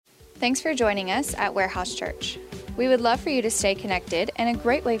Thanks for joining us at Warehouse Church. We would love for you to stay connected, and a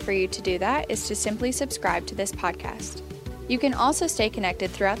great way for you to do that is to simply subscribe to this podcast. You can also stay connected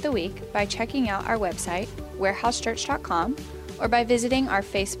throughout the week by checking out our website, warehousechurch.com, or by visiting our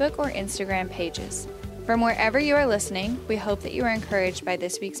Facebook or Instagram pages. From wherever you are listening, we hope that you are encouraged by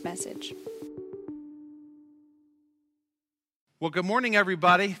this week's message. Well, good morning,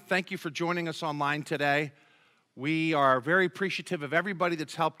 everybody. Thank you for joining us online today. We are very appreciative of everybody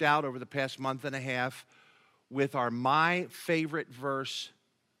that's helped out over the past month and a half with our My Favorite Verse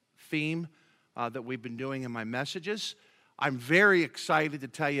theme that we've been doing in my messages. I'm very excited to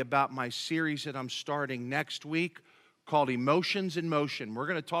tell you about my series that I'm starting next week called Emotions in Motion. We're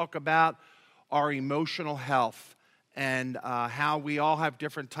going to talk about our emotional health and how we all have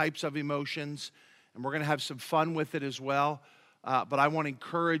different types of emotions, and we're going to have some fun with it as well. But I want to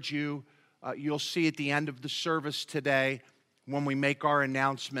encourage you. You'll see at the end of the service today when we make our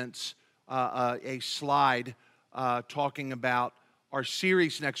announcements a slide talking about our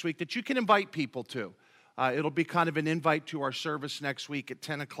series next week that you can invite people to. It'll be kind of an invite to our service next week at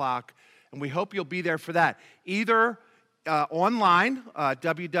 10 o'clock, and we hope you'll be there for that. Either online,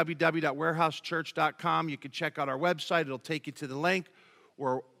 www.warehousechurch.com. You can check out our website. It'll take you to the link,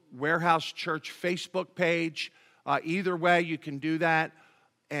 or Warehouse Church Facebook page. Either way, you can do that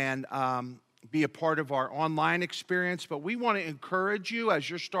and be a part of our online experience. But we want to encourage you as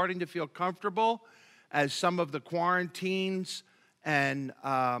you're starting to feel comfortable, as some of the quarantines and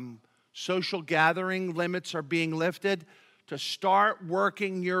social gathering limits are being lifted, to start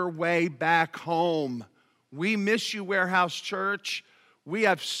working your way back home. We miss you, Warehouse Church. We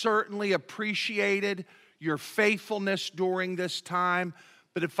have certainly appreciated your faithfulness during this time.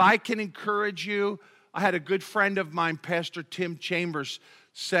 But if I can encourage you, I had a good friend of mine, Pastor Tim Chambers,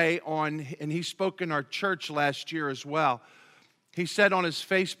 say and he spoke in our church last year as well. He said on his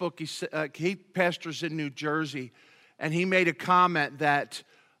Facebook, he pastors in New Jersey, and he made a comment that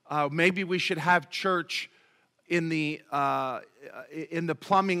maybe we should have church in the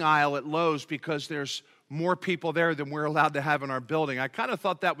plumbing aisle at Lowe's because there's more people there than we're allowed to have in our building. I kind of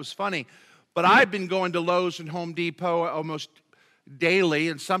thought that was funny, but I've been going to Lowe's and Home Depot almost daily,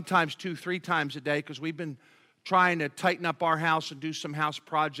 and sometimes 2-3 times a day, because we've been trying to tighten up our house and do some house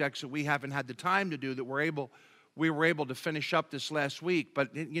projects that we haven't had the time to do that we were able to finish up this last week.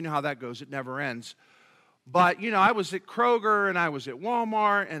 But you know how that goes. It never ends. But, I was at Kroger, and I was at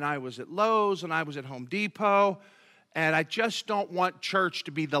Walmart, and I was at Lowe's, and I was at Home Depot, and I just don't want church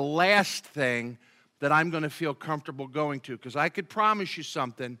to be the last thing that I'm going to feel comfortable going to, because I could promise you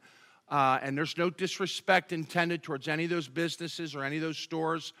something, and there's no disrespect intended towards any of those businesses or any of those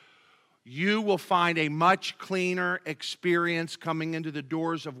stores. You will find a much cleaner experience coming into the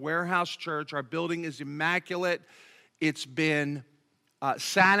doors of Warehouse Church. Our building is immaculate. It's been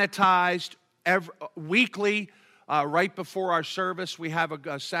sanitized weekly. Right before our service, we have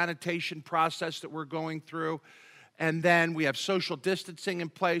a sanitation process that we're going through. And then we have social distancing in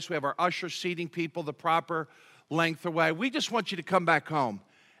place. We have our ushers seating people the proper length away. We just want you to come back home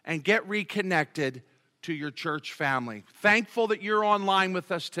and get reconnected to your church family. Thankful that you're online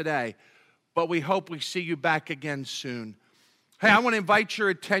with us today, but we hope we see you back again soon. Hey, I want to invite your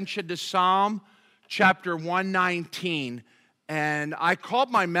attention to Psalm chapter 119, and I called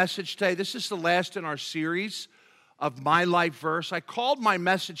my message today, this is the last in our series of My Life Verse. I called my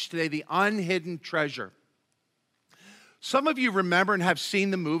message today, The Unhidden Treasure. Some of you remember and have seen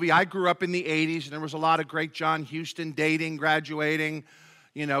the movie. I grew up in the 80s, and there was a lot of great John Huston dating, graduating,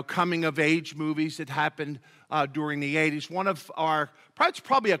 coming-of-age movies that happened during the 80s. One of our, it's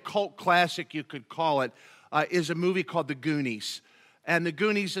probably a cult classic, you could call it, is a movie called The Goonies. And The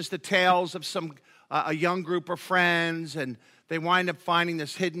Goonies is the tales of a young group of friends, and they wind up finding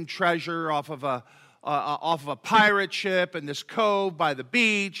this hidden treasure off of a pirate ship in this cove by the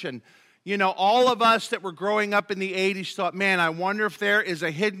beach. And all of us that were growing up in the 80s thought, man, I wonder if there is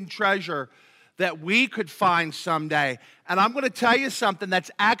a hidden treasure that we could find someday. And I'm going to tell you something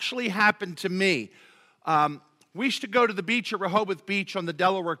that's actually happened to me. We used to go to the beach at Rehoboth Beach on the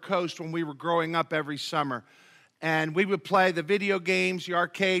Delaware coast when we were growing up every summer. And we would play the video games, the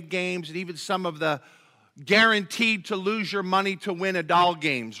arcade games, and even some of the guaranteed to lose your money to win a doll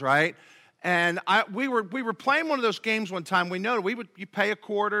games, right? And we were playing one of those games one time. We noticed you pay a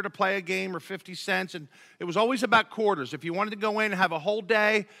quarter to play a game or 50 cents, and it was always about quarters. If you wanted to go in and have a whole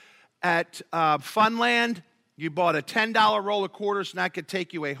day at Funland, you bought a $10 roll of quarters, and that could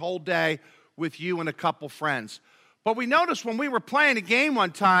take you a whole day with you and a couple friends. But we noticed when we were playing a game one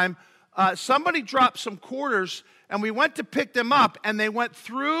time, somebody dropped some quarters, and we went to pick them up, and they went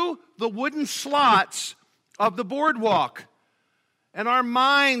through the wooden slots of the boardwalk. and our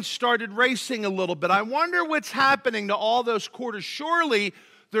minds started racing a little bit. I wonder what's happening to all those quarters. Surely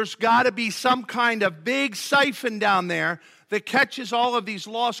there's got to be some kind of big siphon down there that catches all of these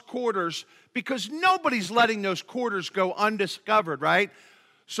lost quarters, because nobody's letting those quarters go undiscovered, right?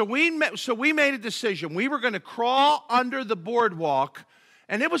 So we made a decision. We were going to crawl under the boardwalk,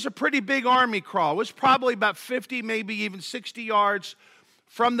 and it was a pretty big army crawl. It was probably about 50, maybe even 60 yards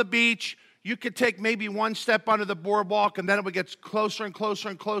from the beach. You could take maybe one step under the boardwalk, and then it would get closer and closer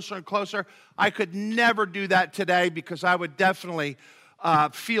and closer and closer. I could never do that today because I would definitely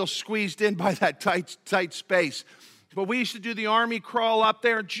feel squeezed in by that tight space. But we used to do the army crawl up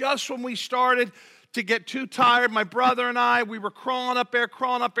there. Just when we started to get too tired, my brother and I, we were crawling up there,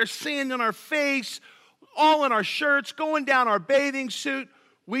 sand in our face, all in our shirts, going down our bathing suit.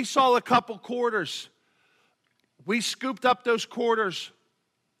 We saw a couple quarters. We scooped up those quarters.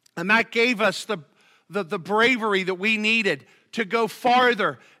 And that gave us the bravery that we needed to go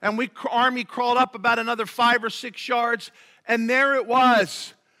farther. And we army crawled up about another 5 or 6 yards. And there it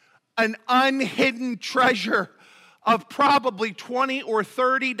was, an unhidden treasure of probably $20 or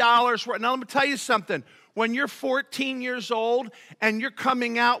 $30 worth. Now let me tell you something. When you're 14 years old and you're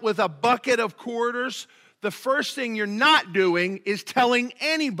coming out with a bucket of quarters, the first thing you're not doing is telling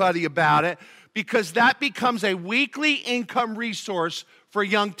anybody about it, because that becomes a weekly income resource for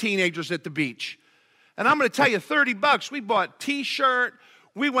young teenagers at the beach. And I'm going to tell you, $30, we bought T-shirt,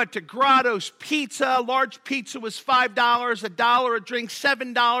 we went to Grotto's Pizza. Large pizza was $5, $1 a drink,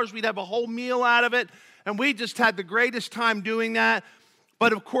 $7. We'd have a whole meal out of it, and we just had the greatest time doing that.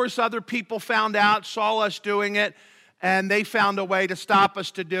 But of course, other people found out, saw us doing it, and they found a way to stop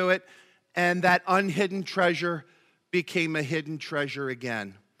us to do it, and that unhidden treasure became a hidden treasure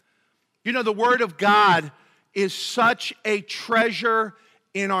again. You know, the Word of God is such a treasure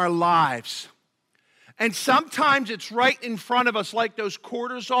in our lives. And sometimes it's right in front of us like those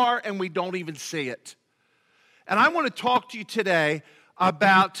quarters are, and we don't even see it. And I want to talk to you today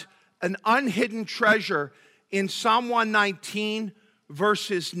about an unhidden treasure in Psalm 119,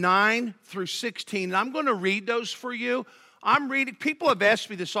 verses 9 through 16. And I'm going to read those for you. I'm reading. People have asked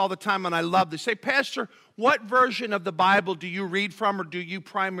me this all the time, and I love this. They say, Pastor, what version of the Bible do you read from, or do you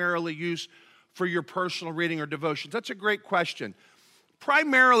primarily use for your personal reading or devotions? That's a great question.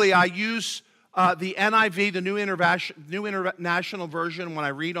 Primarily, I use the NIV, the New International Version, when I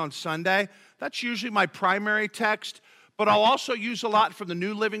read on Sunday. That's usually my primary text, but I'll also use a lot from the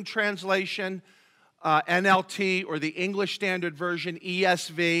New Living Translation, NLT, or the English Standard Version,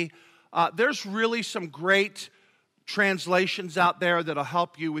 ESV. There's really some great translations out there that'll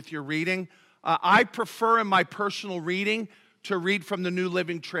help you with your reading. I prefer in my personal reading to read from the New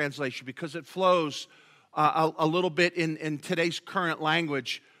Living Translation because it flows a little bit in today's current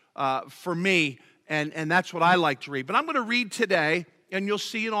language for me, and that's what I like to read. But I'm going to read today, and you'll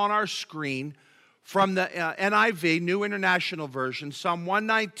see it on our screen, from the NIV, New International Version, Psalm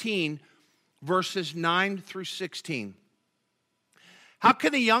 119, verses 9 through 16. How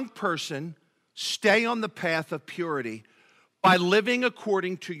can a young person stay on the path of purity? By living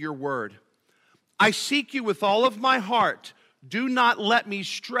according to your word. I seek you with all of my heart. Do not let me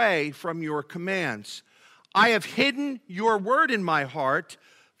stray from your commands. I have hidden your word in my heart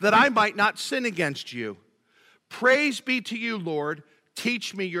that I might not sin against you. Praise be to you, Lord.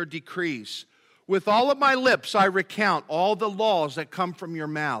 Teach me your decrees. With all of my lips I recount all the laws that come from your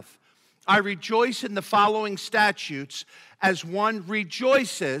mouth. I rejoice in the following statutes as one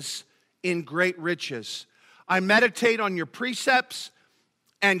rejoices in great riches. I meditate on your precepts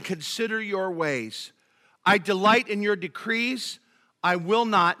and consider your ways. I delight in your decrees. I will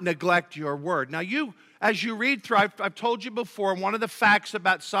not neglect your word. Now as you read through, I've told you before, one of the facts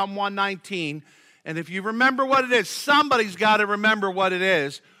about Psalm 119, and if you remember what it is, somebody's got to remember what it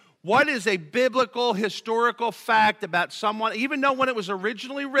is. What is a biblical, historical fact about someone? Even though when it was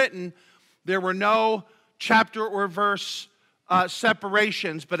originally written, there were no chapter or verse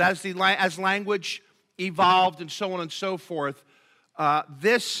separations, but as language evolved and so on and so forth,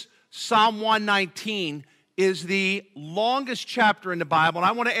 this Psalm 119 is the longest chapter in the Bible. And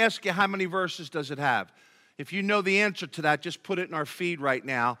I want to ask you, how many verses does it have? If you know the answer to that, just put it in our feed right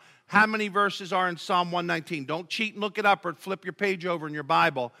now. How many verses are in Psalm 119? Don't cheat and look it up or flip your page over in your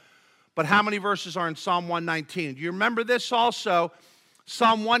Bible. But how many verses are in Psalm 119? Do you remember this also?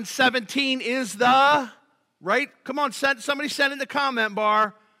 Psalm 117 is the, right? Come on, somebody send in the comment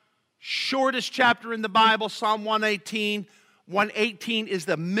bar. Shortest chapter in the Bible, Psalm 118. 118 is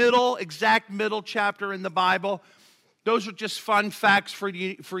the exact middle chapter in the Bible. Those are just fun facts for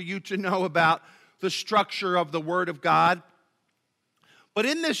you to know about the structure of the Word of God. But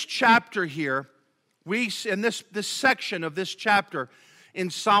in this chapter here, in this section of this chapter in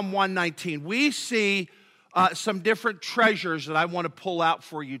Psalm 119, we see some different treasures that I want to pull out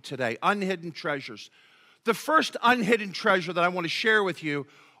for you today, unhidden treasures. The first unhidden treasure that I want to share with you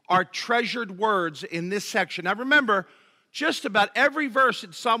are treasured words in this section. Now remember, just about every verse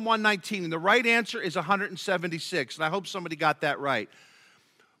in Psalm 119, and the right answer is 176, and I hope somebody got that right.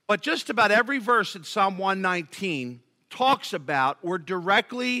 But just about every verse in Psalm 119 talks about or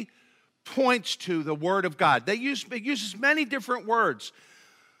directly points to the Word of God. It uses many different words.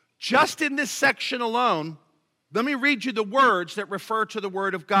 Just in this section alone, let me read you the words that refer to the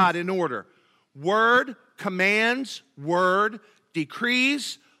Word of God in order. Word, commands, word,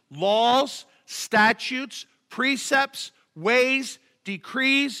 decrees, laws, statutes, precepts, ways,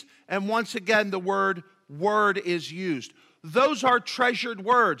 decrees, and once again the word is used. Those are treasured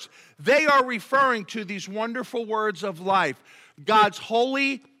words. They are referring to these wonderful words of life, God's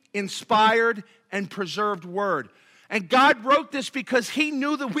holy, inspired, and preserved word. And God wrote this because He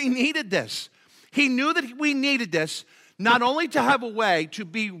knew that we needed this. He knew that we needed this not only to have a way to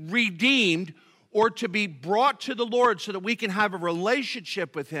be redeemed or to be brought to the Lord so that we can have a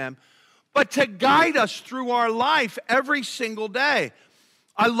relationship with Him, but to guide us through our life every single day.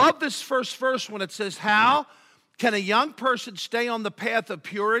 I love this first verse when it says, how can a young person stay on the path of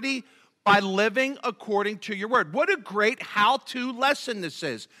purity? By living according to your word. What a great how-to lesson this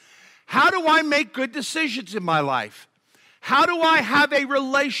is. How do I make good decisions in my life? How do I have a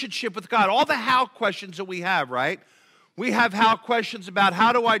relationship with God? All the how questions that we have, right? We have how questions about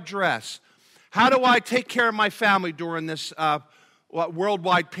how do I dress? How do I take care of my family during this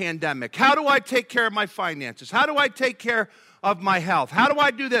worldwide pandemic? How do I take care of my finances? How do I take care of my health? How do I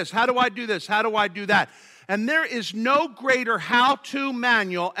do this? How do I do this? How do I do that? And there is no greater how-to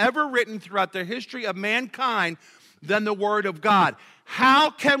manual ever written throughout the history of mankind than the Word of God. How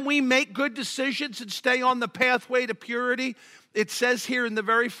can we make good decisions and stay on the pathway to purity? It says here in the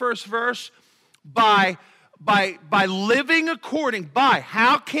very first verse, by living according, by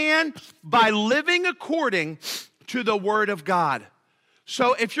living according to the Word of God.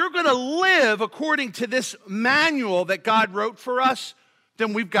 So if you're going to live according to this manual that God wrote for us,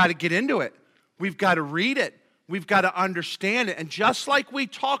 then we've got to get into it. We've got to read it. We've got to understand it. And just like we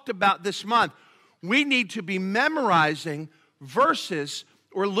talked about this month, we need to be memorizing verses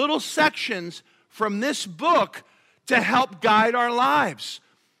or little sections from this book to help guide our lives.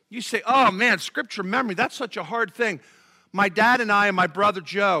 You say, oh man, scripture memory, that's such a hard thing. My dad and I and my brother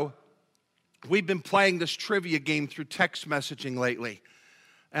Joe, we've been playing this trivia game through text messaging lately.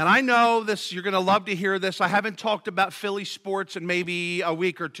 And I know this, you're going to love to hear this. I haven't talked about Philly sports in maybe a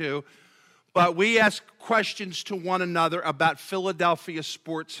week or two, but we ask questions to one another about Philadelphia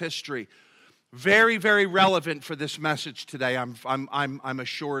sports history. Very, very relevant for this message today. I'm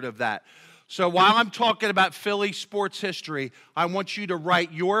assured of that. So while I'm talking about Philly sports history, I want you to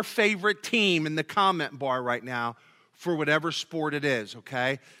write your favorite team in the comment bar right now for whatever sport it is,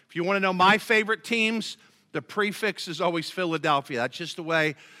 okay? If you want to know my favorite teams, the prefix is always Philadelphia. That's just the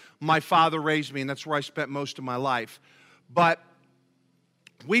way my father raised me, and that's where I spent most of my life. But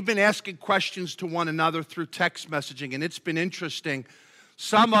we've been asking questions to one another through text messaging, and it's been interesting.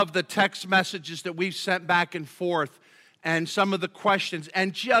 Some of the text messages that we've sent back and forth, and some of the questions,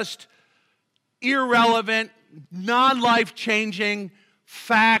 and just irrelevant, non-life-changing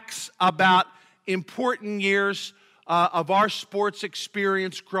facts about important years of our sports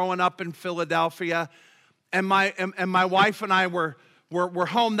experience growing up in Philadelphia. And my wife and I were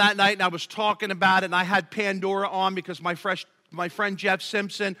home that night, and I was talking about it, and I had Pandora on because my friend Jeff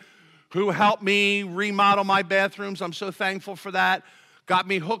Simpson, who helped me remodel my bathrooms, I'm so thankful for that, got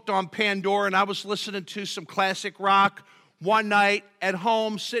me hooked on Pandora, and I was listening to some classic rock one night at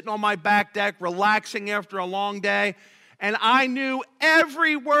home, sitting on my back deck, relaxing after a long day, and I knew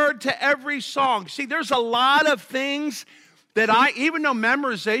every word to every song. See, there's a lot of things that even though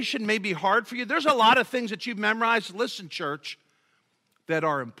memorization may be hard for you, there's a lot of things that you've memorized, listen, church, that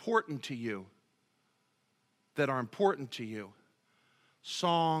are important to you.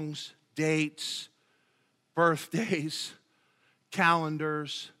 Songs, dates, birthdays,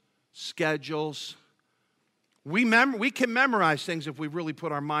 calendars, schedules. We can memorize things if we really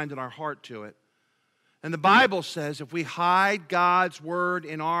put our mind and our heart to it. And the Bible says if we hide God's word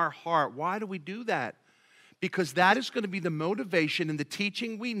in our heart, why do we do that? Because that is going to be the motivation and the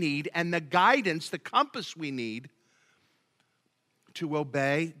teaching we need and the guidance, the compass we need to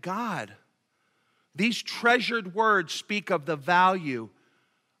obey God. These treasured words speak of the value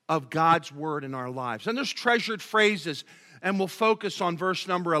of God's word in our lives. And there's treasured phrases, and we'll focus on verse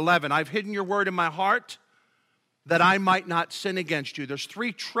number 11. I've hidden your word in my heart that I might not sin against you. There's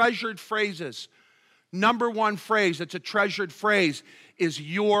three treasured phrases number one phrase that's a treasured phrase is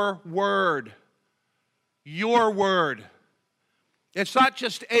your word. Your word. It's not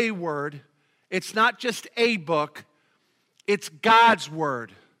just a word. It's not just a book. It's God's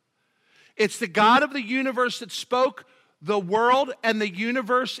word. It's the God of the universe that spoke the world and the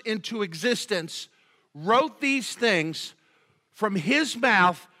universe into existence, wrote these things from his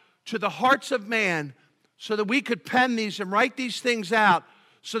mouth to the hearts of man so that we could pen these and write these things out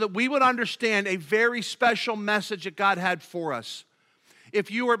so that we would understand a very special message that God had for us. If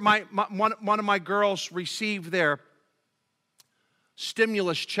you were one of my girls received their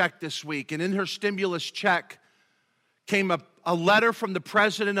stimulus check this week, and in her stimulus check came a letter from the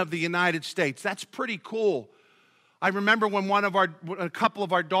President of the United States. That's pretty cool. I remember when a couple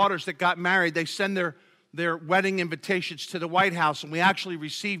of our daughters that got married, they send their wedding invitations to the White House, and we actually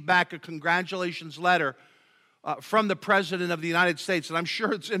received back a congratulations letter from the President of the United States, and I'm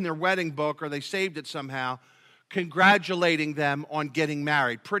sure it's in their wedding book or they saved it somehow, congratulating them on getting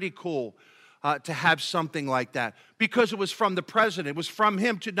married. Pretty cool to have something like that because it was from the President. It was from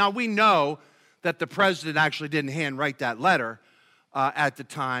him too. Now, we know that the President actually didn't handwrite that letter at the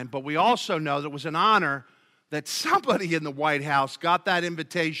time, but we also know that it was an honor that somebody in the White House got that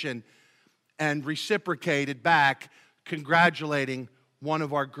invitation and reciprocated back, congratulating one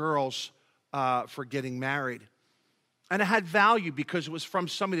of our girls for getting married. And it had value because it was from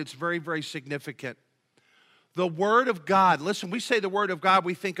somebody that's very, very significant. The Word of God. Listen, we say the Word of God,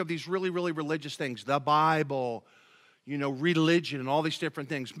 we think of these really, really religious things. The Bible, religion and all these different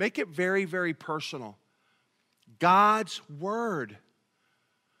things. Make it very, very personal. God's Word.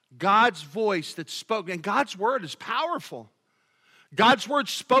 God's voice that spoke. And God's Word is powerful. God's Word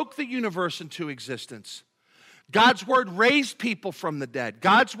spoke the universe into existence. God's Word raised people from the dead.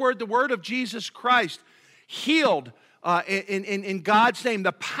 God's Word, the Word of Jesus Christ, healed in God's name.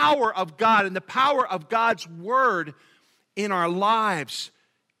 The power of God and the power of God's Word in our lives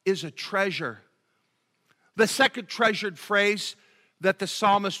is a treasure. The second treasured phrase that the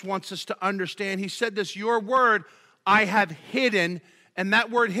psalmist wants us to understand, he said this, your word I have hidden. And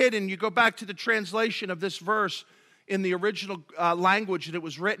that word hidden, you go back to the translation of this verse in the original language that it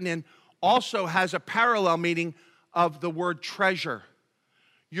was written in, also has a parallel meaning of the word treasure.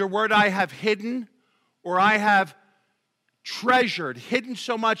 Your word I have hidden, or I have treasured, hidden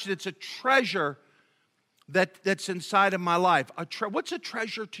so much that it's a treasure that's inside of my life. What's a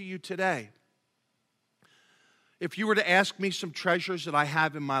treasure to you today? If you were to ask me some treasures that I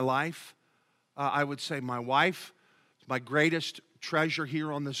have in my life, I would say my wife is my greatest treasure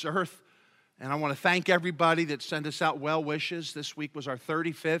here on this earth. And I want to thank everybody that sent us out well wishes. This week was our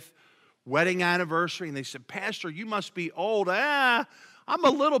 35th wedding anniversary. And they said, Pastor, you must be old. I'm a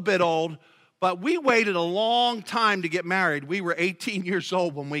little bit old. But we waited a long time to get married. We were 18 years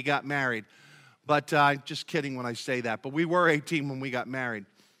old when we got married. But just kidding when I say that. But we were 18 when we got married.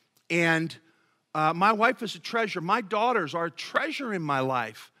 And my wife is a treasure. My daughters are a treasure in my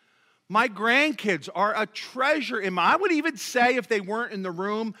life. My grandkids are a treasure in I would even say, if they weren't in the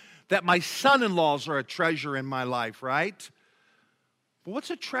room, that my son-in-laws are a treasure in my life, right? But what's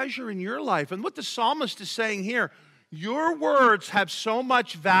a treasure in your life? And what the psalmist is saying here, your words have so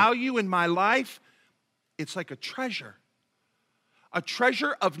much value in my life, it's like a treasure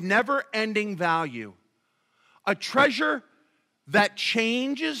of never-ending value, a treasure that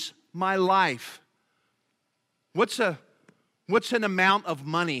changes my life. What's an amount of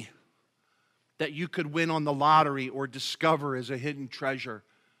money that you could win on the lottery or discover as a hidden treasure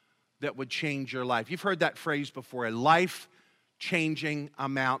that would change your life? You've heard that phrase before, a life-changing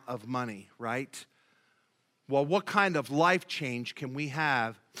amount of money, right? Well, what kind of life change can we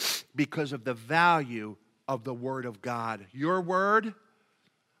have because of the value of the Word of God? Your Word,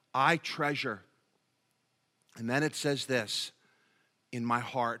 I treasure. And then it says this, in my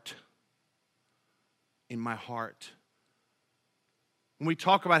heart. In my heart. When we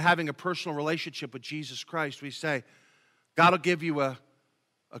talk about having a personal relationship with Jesus Christ, we say, God will give you a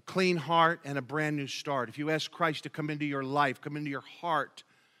clean heart and a brand new start. If you ask Christ to come into your life, come into your heart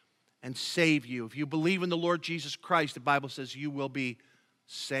and save you. If you believe in the Lord Jesus Christ, the Bible says you will be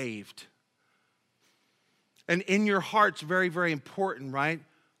saved. And in your heart's very, very important, right?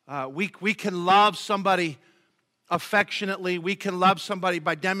 We can love somebody affectionately. We can love somebody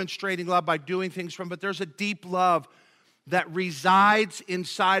by demonstrating love, by doing things from, but there's a deep love that resides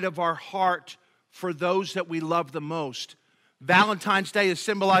inside of our heart for those that we love the most. Valentine's Day is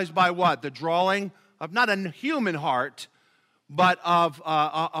symbolized by what? The drawing of not a human heart, but of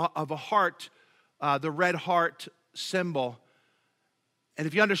a heart, the red heart symbol. And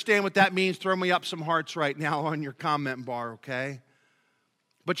if you understand what that means, throw me up some hearts right now on your comment bar, okay?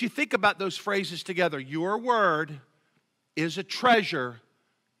 But you think about those phrases together. Your word is a treasure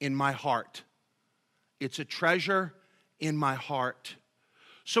in my heart. It's a treasure in my heart.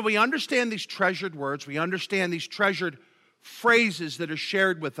 So we understand these treasured words. We understand these treasured phrases that are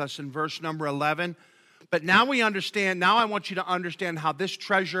shared with us in verse number 11. But now we understand, now I want you to understand how this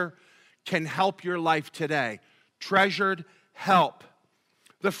treasure can help your life today. Treasured help.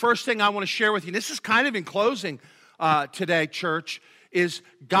 The first thing I want to share with you, and this is kind of in closing today, church, is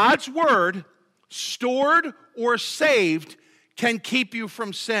God's word, stored or saved, can keep you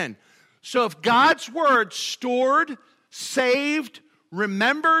from sin. So if God's word, stored, saved,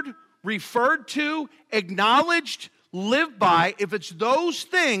 remembered, referred to, acknowledged, lived by, if it's those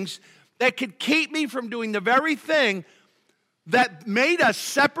things that could keep me from doing the very thing that made us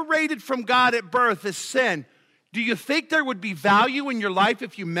separated from God at birth as sin, do you think there would be value in your life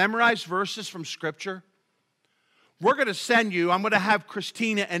if you memorized verses from Scripture? We're going to send you, I'm going to have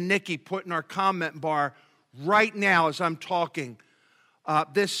Christina and Nikki put in our comment bar right now as I'm talking.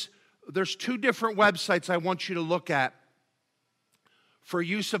 There's two different websites I want you to look at for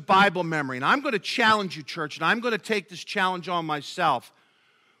use of Bible memory. And I'm going to challenge you, church, and I'm going to take this challenge on myself.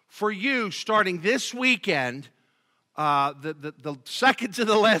 For you, starting this weekend, the second to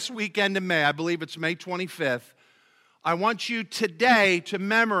the last weekend in May, I believe it's May 25th, I want you today to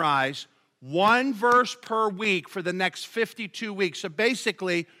memorize one verse per week for the next 52 weeks. So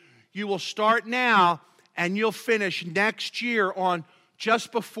basically, you will start now and you'll finish next year on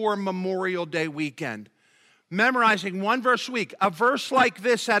just before Memorial Day weekend. Memorizing one verse a week. A verse like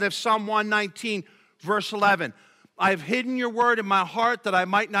this out of Psalm 119, verse 11. I have hidden your word in my heart that I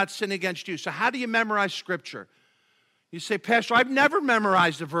might not sin against you. So how do you memorize Scripture? You say, Pastor, I've never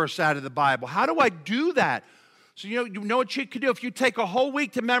memorized a verse out of the Bible. How do I do that? So you know what you could do? If you take a whole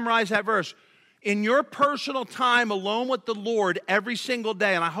week to memorize that verse, in your personal time alone with the Lord every single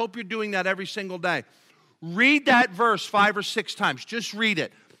day, and I hope you're doing that every single day, read that verse 5 or 6 times. Just read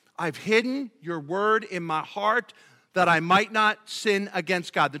it. I've hidden your word in my heart that I might not sin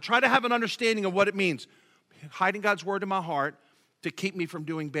against God. To try to have an understanding of what it means. Hiding God's word in my heart to keep me from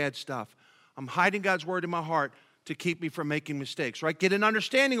doing bad stuff. I'm hiding God's word in my heart to keep me from making mistakes, right? Get an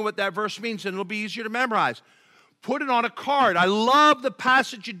understanding of what that verse means and it'll be easier to memorize. Put it on a card. I love the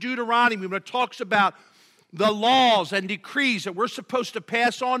passage in Deuteronomy when it talks about the laws and decrees that we're supposed to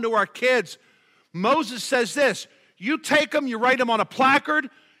pass on to our kids. Moses says this, you take them, you write them on a placard,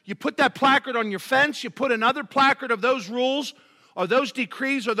 you put that placard on your fence, you put another placard of those rules or those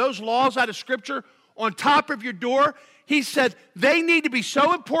decrees or those laws out of Scripture on top of your door. He said they need to be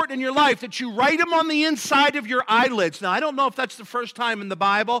so important in your life that you write them on the inside of your eyelids. Now, I don't know if that's the first time in the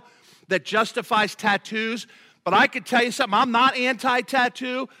Bible that justifies tattoos, but I could tell you something. I'm not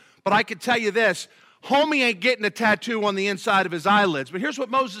anti-tattoo, but I could tell you this. Homie ain't getting a tattoo on the inside of his eyelids. But here's what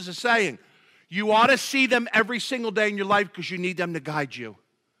Moses is saying. You ought to see them every single day in your life because you need them to guide you.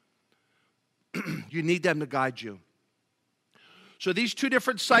 You need them to guide you. So these two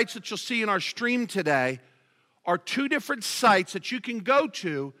different sites that you'll see in our stream today are two different sites that you can go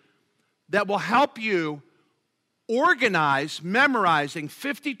to that will help you organize memorizing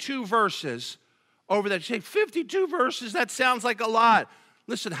 52 verses over that. You say, 52 verses? That sounds like a lot.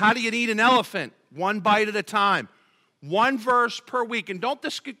 Listen, how do you eat an elephant? One bite at a time. One verse per week. And don't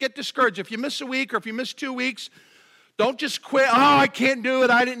get discouraged. If you miss a week or if you miss 2 weeks, don't just quit. Oh, I can't do it.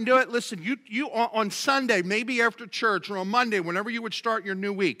 I didn't do it. Listen, you on Sunday, maybe after church or on Monday, whenever you would start your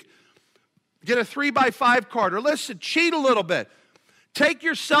new week, get a 3x5 card. Or listen, cheat a little bit. Take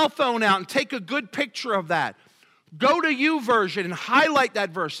your cell phone out and take a good picture of that. Go to YouVersion and highlight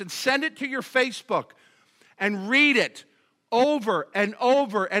that verse and send it to your Facebook and read it over and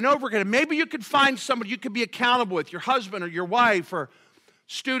over and over again. And maybe you could find somebody you could be accountable with, your husband or your wife or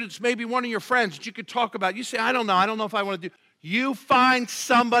students, maybe one of your friends that you could talk about. You say, I don't know if I want to do. You find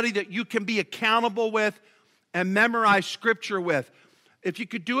somebody that you can be accountable with and memorize Scripture with. If you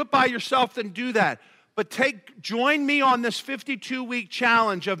could do it by yourself, then do that. But join me on this 52-week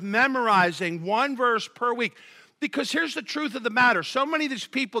challenge of memorizing one verse per week. Because here's the truth of the matter. So many of these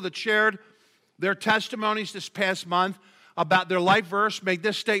people that shared their testimonies this past month about their life verse made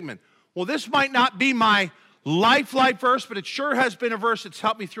this statement. Well, this might not be my life verse, but it sure has been a verse that's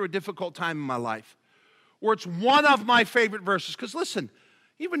helped me through a difficult time in my life. Or it's one of my favorite verses. Because listen,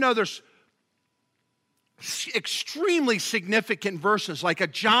 even though there's extremely significant verses like a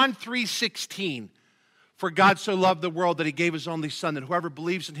John 3:16, for God so loved the world that he gave his only son, that whoever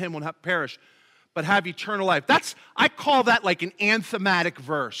believes in him will not perish, but have eternal life. I call that like an anthematic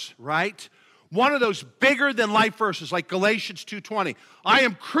verse, right? One of those bigger than life verses like Galatians 2:20. I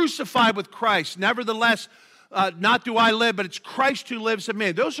am crucified with Christ. Nevertheless, not do I live, but it's Christ who lives in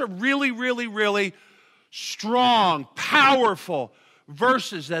me. Those are really, really, really strong, powerful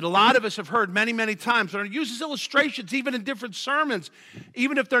verses that a lot of us have heard many, many times. And it uses illustrations even in different sermons,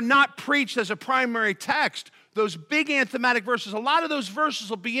 even if they're not preached as a primary text. Those big anthematic verses, a lot of those verses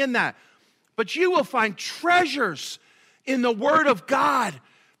will be in that. But you will find treasures in the Word of God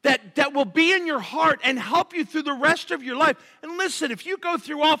that will be in your heart and help you through the rest of your life. And listen, if you go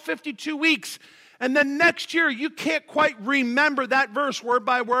through all 52 weeks and then next year you can't quite remember that verse word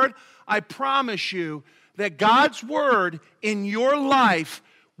by word, I promise you that God's Word in your life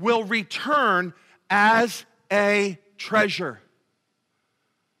will return as a treasure.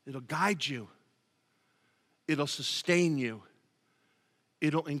 It'll guide you. It'll sustain you.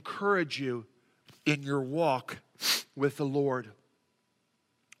 It'll encourage you in your walk with the Lord.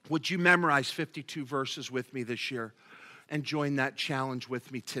 Would you memorize 52 verses with me this year and join that challenge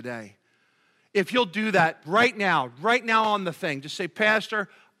with me today? If you'll do that right now on the thing, just say, Pastor,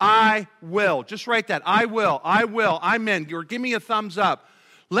 I will. Just write that. I will. I'm in. Or give me a thumbs up.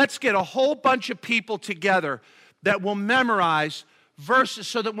 Let's get a whole bunch of people together that will memorize verses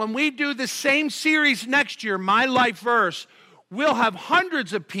so that when we do the same series next year, My Life Verse, we'll have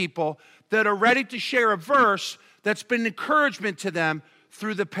hundreds of people that are ready to share a verse that's been encouragement to them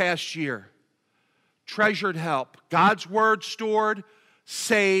through the past year. Treasured help. God's Word stored,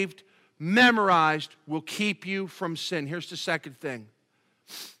 saved, memorized will keep you from sin. Here's the second thing.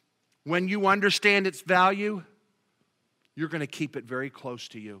 When you understand its value, you're going to keep it very close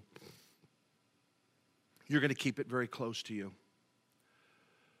to you. You're going to keep it very close to you.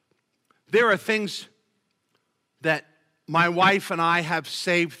 There are things that my wife and I have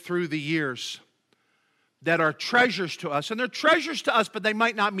saved through the years that are treasures to us. And they're treasures to us, but they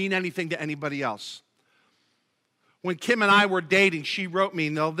might not mean anything to anybody else. When Kim and I were dating, she wrote me,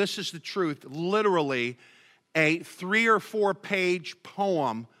 no, this is the truth, literally a 3 or 4 page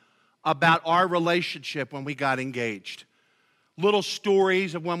poem about our relationship when we got engaged. Little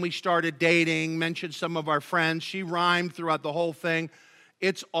stories of when we started dating, mentioned some of our friends. She rhymed throughout the whole thing.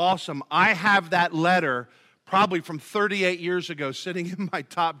 It's awesome. I have that letter probably from 38 years ago sitting in my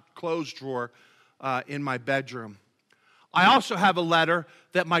top clothes drawer in my bedroom. I also have a letter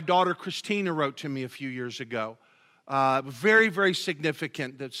that my daughter Christina wrote to me a few years ago. Very, very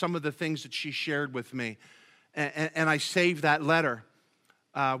significant, that some of the things that she shared with me. And I saved that letter.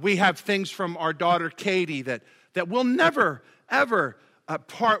 We have things from our daughter Katie that we'll never, ever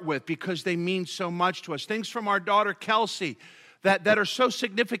part with because they mean so much to us. Things from our daughter Kelsey that are so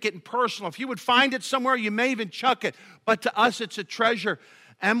significant and personal. If you would find it somewhere, you may even chuck it. But to us, it's a treasure.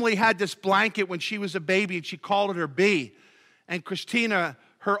 Emily had this blanket when she was a baby, and she called it her B. And Christina,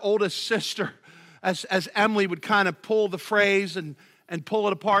 her oldest sister, as Emily would kind of pull the phrase and pull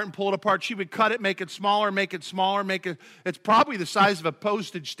it apart, she would cut it, make it smaller, it's probably the size of a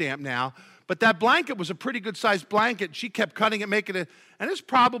postage stamp now. But that blanket was a pretty good sized blanket. She kept cutting it, making it, and it's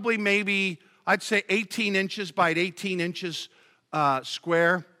probably maybe, I'd say 18 inches by 18 inches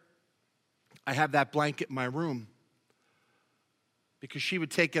square. I have that blanket in my room because she would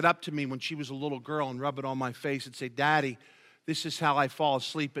take it up to me when she was a little girl and rub it on my face and say, Daddy, this is how I fall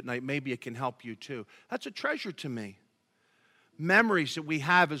asleep at night. Maybe it can help you too. That's a treasure to me. Memories that we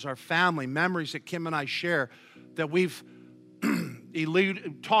have as our family, memories that Kim and I share that we've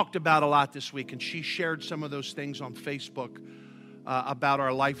talked about a lot this week, and she shared some of those things on Facebook about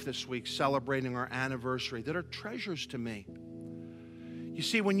our life this week, celebrating our anniversary, that are treasures to me. You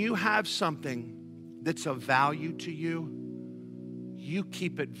see, when you have something that's of value to you, you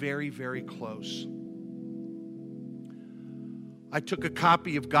keep it very, very close. I took a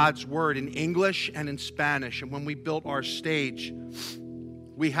copy of God's Word in English and in Spanish, and when we built our stage,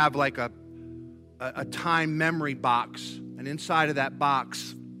 we have like a time memory box, and inside of that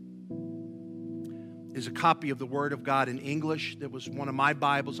box is a copy of the Word of God in English. That was one of my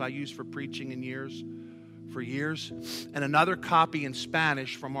Bibles I used for preaching for years, and another copy in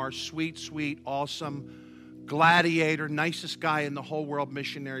Spanish from our sweet, sweet, awesome gladiator, nicest guy in the whole world,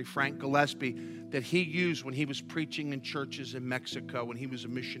 missionary Frank Gillespie, that he used when he was preaching in churches in Mexico when he was a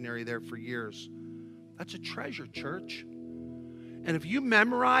missionary there for years. That's a treasure, church. And if you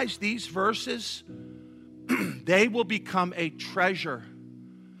memorize these verses, they will become a treasure.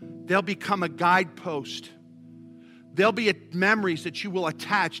 They'll become a guidepost. There'll be memories that you will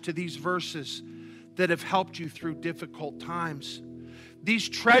attach to these verses that have helped you through difficult times. These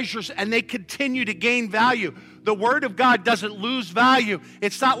treasures, and they continue to gain value. The Word of God doesn't lose value.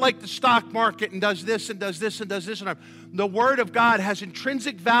 It's not like the stock market and does this and does this and does this. The Word of God has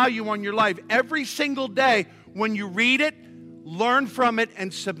intrinsic value on your life every single day when you read it, learn from it,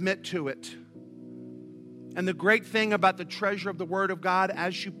 and submit to it. And the great thing about the treasure of the Word of God,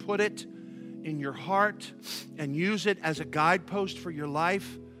 as you put it in your heart and use it as a guidepost for your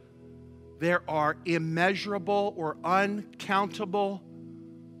life, there are immeasurable or uncountable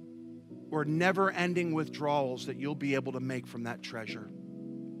or never-ending withdrawals that you'll be able to make from that treasure.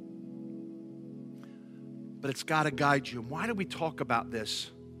 But it's got to guide you. And why do we talk about this,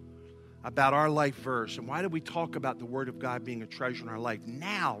 about our life verse? And why do we talk about the Word of God being a treasure in our life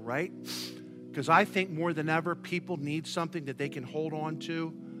now, right? Because I think more than ever, people need something that they can hold on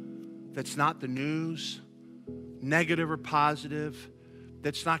to that's not the news, negative or positive,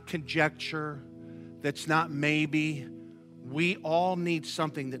 that's not conjecture, that's not maybe. We all need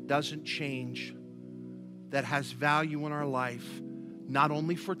something that doesn't change, that has value in our life, not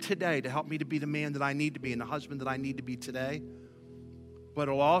only for today to help me to be the man that I need to be and the husband that I need to be today, but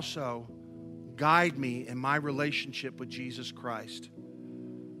it'll also guide me in my relationship with Jesus Christ.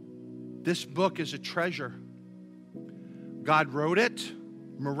 This book is a treasure. God wrote it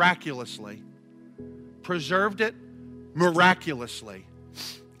miraculously, preserved it miraculously,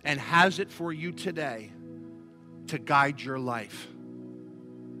 and has it for you today to guide your life.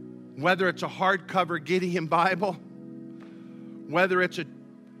 Whether it's a hardcover Gideon Bible, whether it's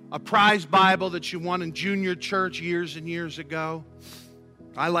a prize Bible that you won in junior church years and years ago.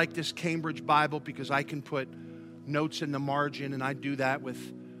 I like this Cambridge Bible because I can put notes in the margin, and I do that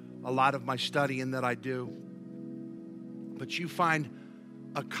with a lot of my studying that I do. But you find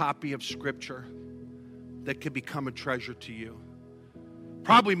a copy of Scripture that could become a treasure to you.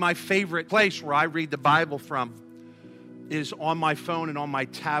 Probably my favorite place where I read the Bible from is on my phone and on my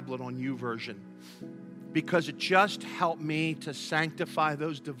tablet on YouVersion, because it just helped me to sanctify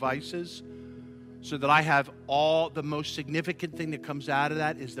those devices so that I have all the most significant thing that comes out of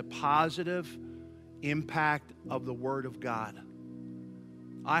that is the positive impact of the Word of God.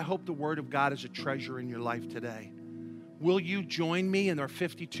 I hope the Word of God is a treasure in your life today. Will you join me in our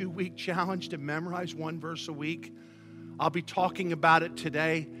 52-week challenge to memorize one verse a week? I'll be talking about it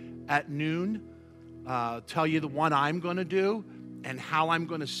today at noon. Tell you the one I'm going to do and how I'm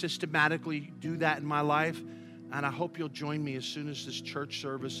going to systematically do that in my life. And I hope you'll join me as soon as this church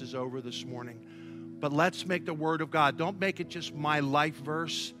service is over this morning. But let's make the Word of God. Don't make it just my life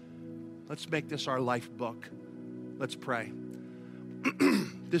verse. Let's make this our life book. Let's pray.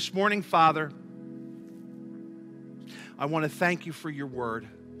 This morning, Father, I want to thank you for your word.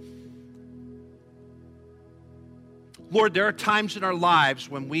 Lord, there are times in our lives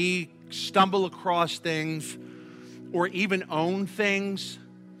when we stumble across things or even own things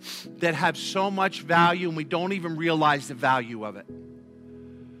that have so much value and we don't even realize the value of it.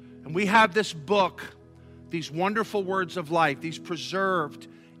 And we have this book, these wonderful words of life, these preserved,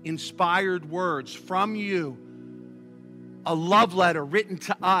 inspired words from you, a love letter written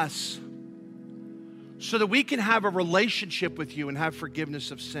to us so that we can have a relationship with you and have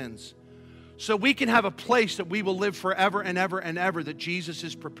forgiveness of sins. So we can have a place that we will live forever and ever and ever that Jesus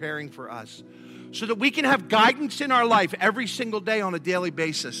is preparing for us. So that we can have guidance in our life every single day on a daily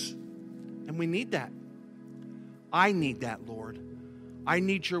basis. And we need that. I need that, Lord. I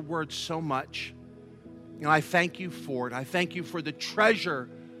need your word so much. And I thank you for it. I thank you for the treasure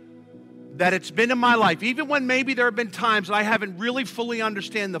that it's been in my life, even when maybe there have been times that I haven't really fully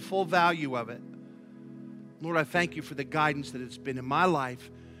understand the full value of it. Lord, I thank you for the guidance that it's been in my life.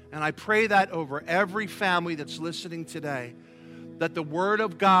 And I pray that over every family that's listening today, that the Word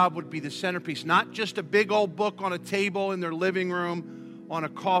of God would be the centerpiece, not just a big old book on a table in their living room, on a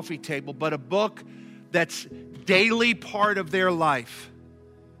coffee table, but a book that's daily part of their life,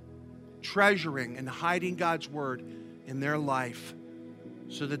 treasuring and hiding God's Word in their life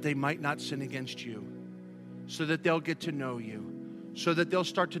so that they might not sin against you, so that they'll get to know you, so that they'll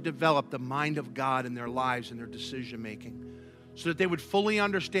start to develop the mind of God in their lives and their decision making, so that they would fully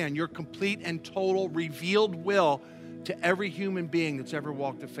understand your complete and total revealed will to every human being that's ever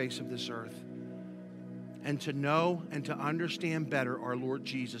walked the face of this earth, and to know and to understand better our Lord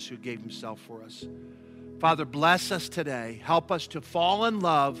Jesus who gave himself for us. Father, bless us today. Help us to fall in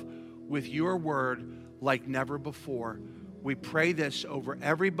love with your word like never before. We pray this over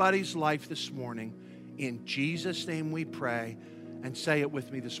everybody's life this morning. In Jesus' name we pray. And say it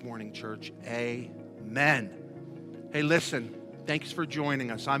with me this morning, church. Amen. Hey, listen, thanks for joining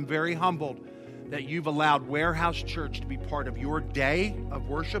us. I'm very humbled that you've allowed Warehouse Church to be part of your day of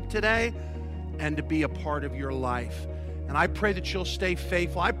worship today and to be a part of your life. And I pray that you'll stay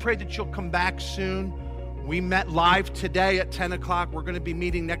faithful. I pray that you'll come back soon. We met live today at 10 o'clock. We're going to be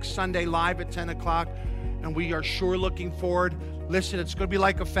meeting next Sunday live at 10 o'clock. And we are sure looking forward. Listen, it's going to be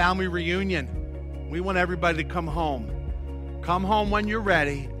like a family reunion. We want everybody to come home. Come home when you're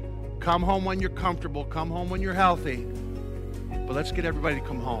ready. Come home when you're comfortable. Come home when you're healthy. But let's get everybody to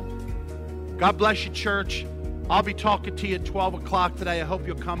come home. God bless you, church. I'll be talking to you at 12 o'clock today. I hope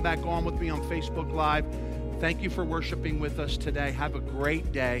you'll come back on with me on Facebook Live. Thank you for worshiping with us today. Have a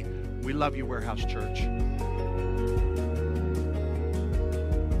great day. We love you, Warehouse Church.